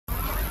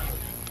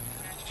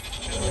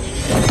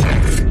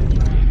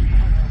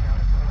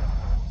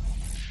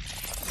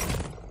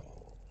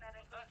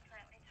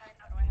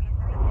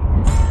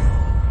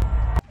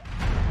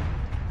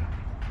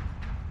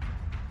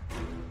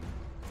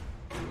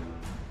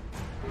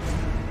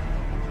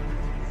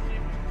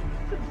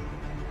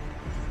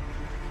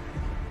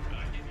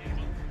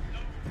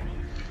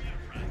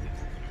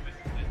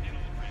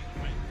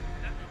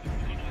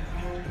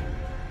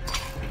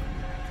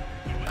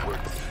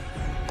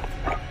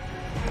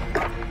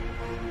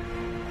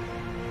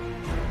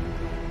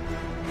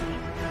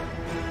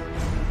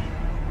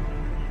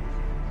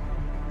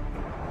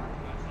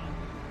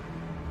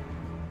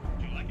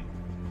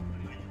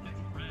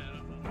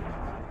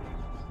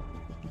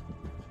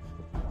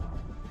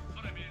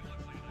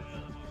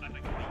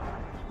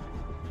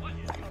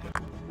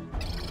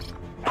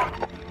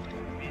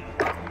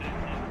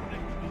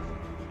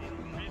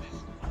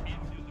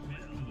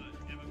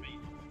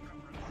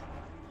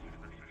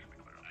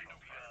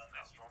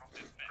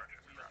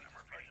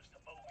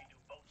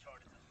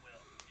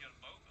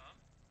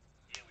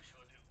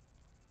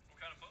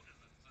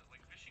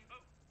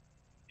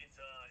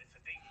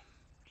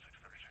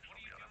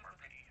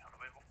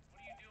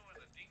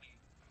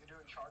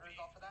doing charters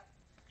off of that?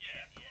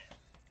 Yeah.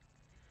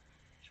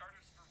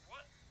 Charters for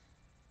what?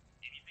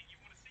 Anything you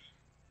want to see.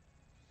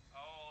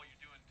 Oh,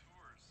 you're doing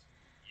tours.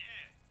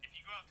 Yeah. If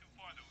you go out too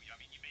far, though, I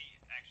mean, you may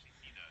actually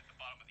see the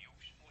bottom of the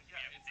ocean. Well,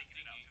 yeah, it's taking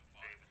it out too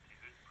far.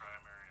 David,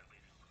 primary, at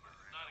least.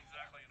 It's not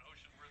exactly an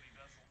ocean-worthy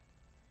vessel.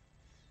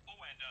 Oh,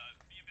 and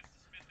me and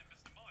Mr. Smith and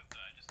Mr. Mullins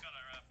just got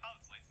our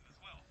pilot's license as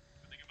well.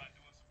 We're thinking about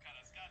doing some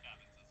kind of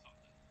skydiving or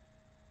something.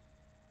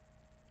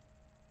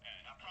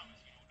 And I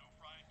promise you, no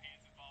frying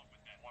pans involved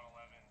with that.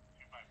 111,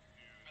 252.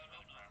 No,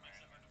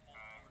 makes it hard to pull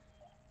forward.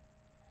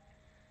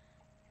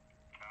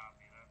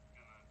 Copy, that's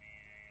gonna be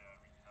a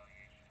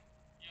retaliation.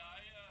 Yeah,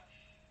 I don't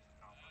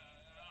know.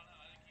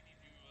 I think you need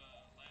to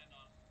land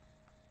on.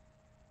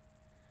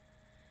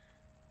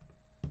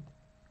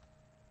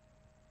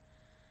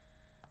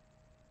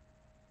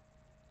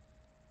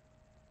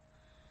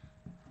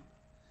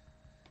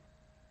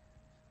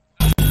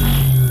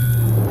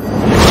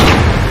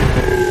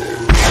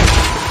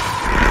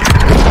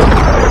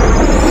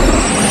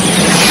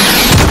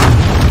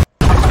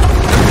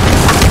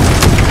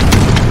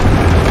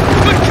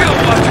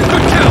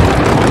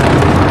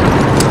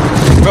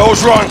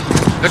 Rebels run.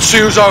 Let's see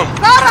who's on.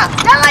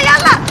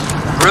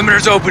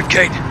 Perimeter's open,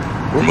 Kate.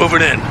 We're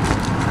moving in.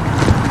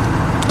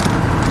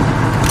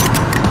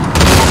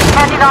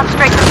 Handing off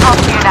straight control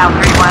to you now,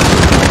 3-1.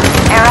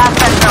 Air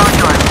assets are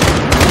yours.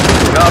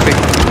 Copy.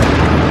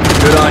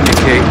 Good on you,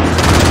 Kate.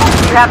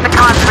 You have the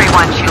con,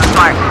 3-1. Shoot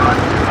smart.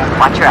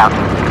 Watch her out.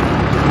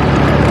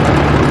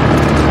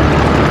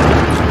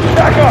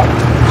 Back up!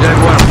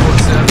 Jaguar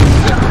 47,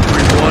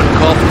 3-1,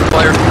 call for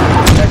fire.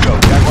 Echo,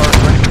 Jaguar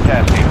ready for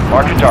tasking.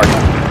 Mark your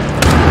target.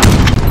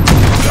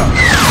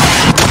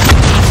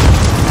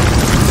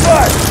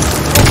 Fire!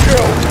 Don't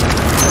kill!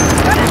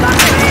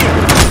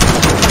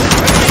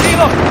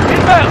 Kilo!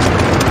 Inbound!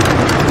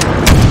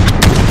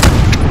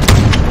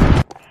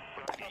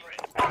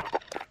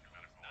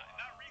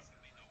 Not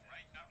recently, though,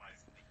 right? Not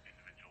recently.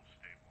 Individual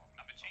stable.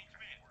 I'm a changed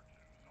man.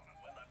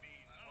 Well, I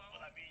mean,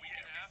 Week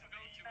and a half ago,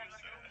 2 weeks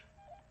ago.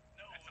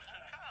 No, That's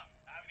a full time.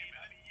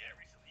 yeah,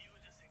 recently you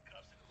were just in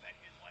cuffs in the back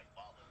of his white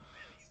baller.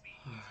 Yeah, you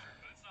mean.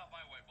 But it's not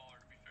my white baller,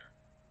 to be fair.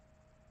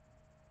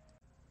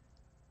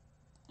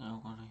 I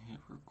want to hit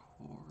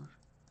record,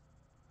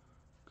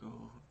 go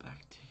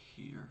back to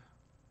here,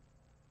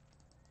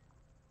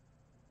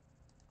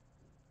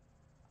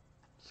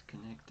 it's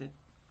connected.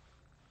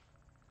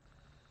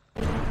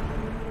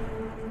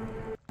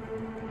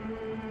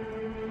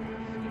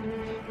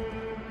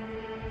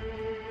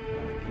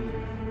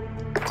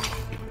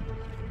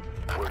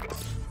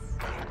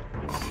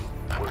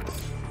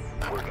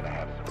 We're gonna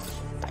have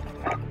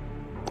some.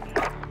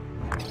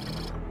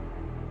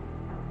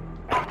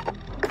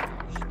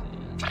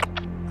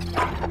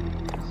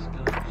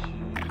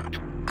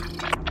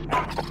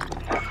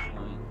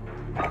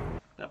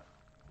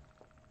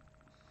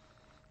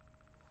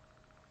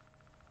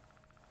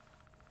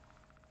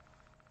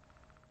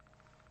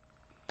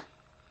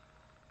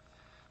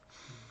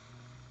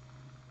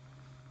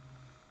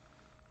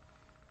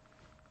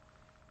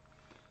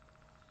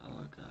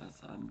 Hello guys,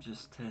 I'm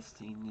just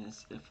testing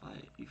this if I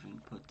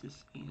even put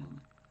this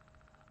in.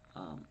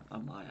 I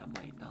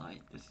might not.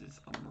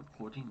 I'm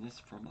recording this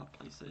from my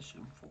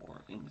PlayStation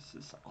 4, and this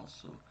is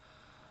also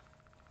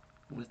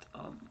with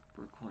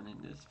recording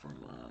this from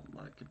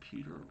my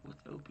computer with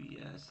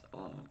OBS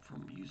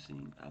I'm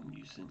using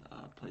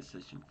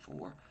PlayStation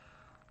 4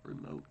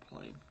 remote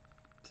play,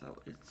 so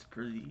it's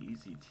pretty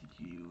easy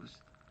to use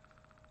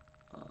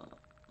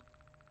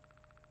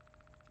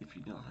if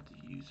you know how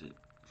to use it,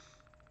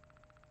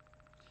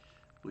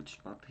 which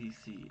my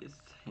PC is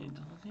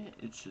handling it.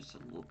 It's just a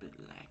little bit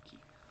laggy.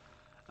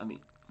 I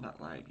mean, not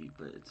laggy,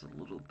 but it's a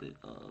little bit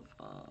of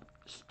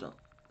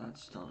not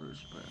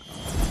stutters, but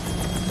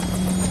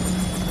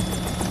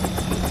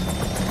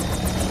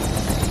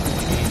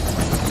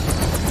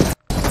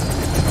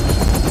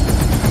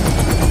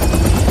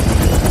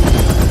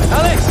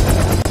Alex!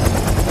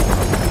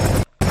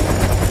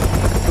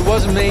 It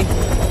wasn't me.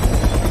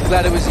 I'm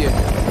glad it was you.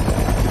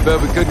 You bet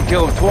we couldn't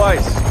kill him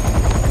twice.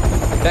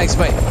 Thanks,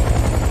 mate.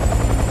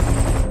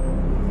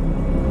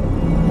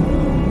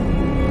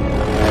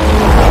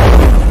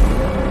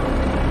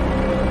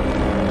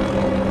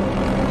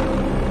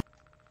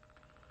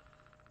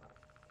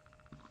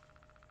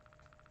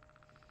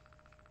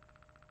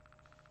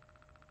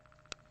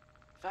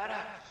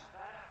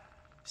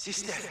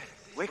 Sister,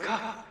 wake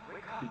up!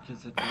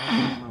 because of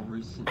my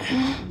recent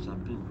videos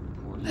I've been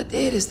reporting.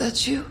 Adair, is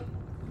that you?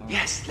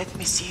 Yes, let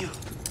me see you.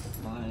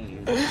 My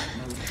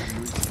most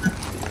recent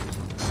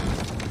videos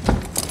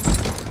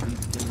of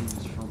these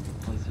games from the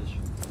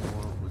PlayStation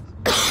 4 with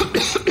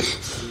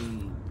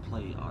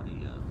play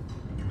audio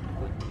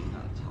with me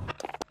not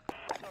talking.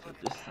 So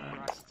this time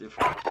it's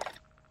different.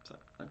 So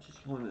I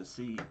just wanted to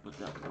see would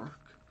that work.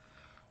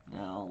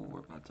 Now we're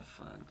about to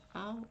find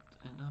out,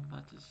 and I'm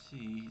about to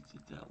see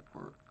did that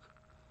work.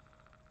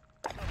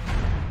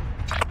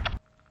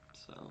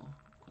 So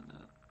I'm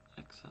gonna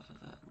X out of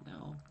that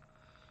now.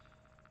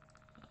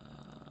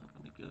 I'm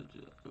gonna go to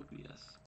OBS.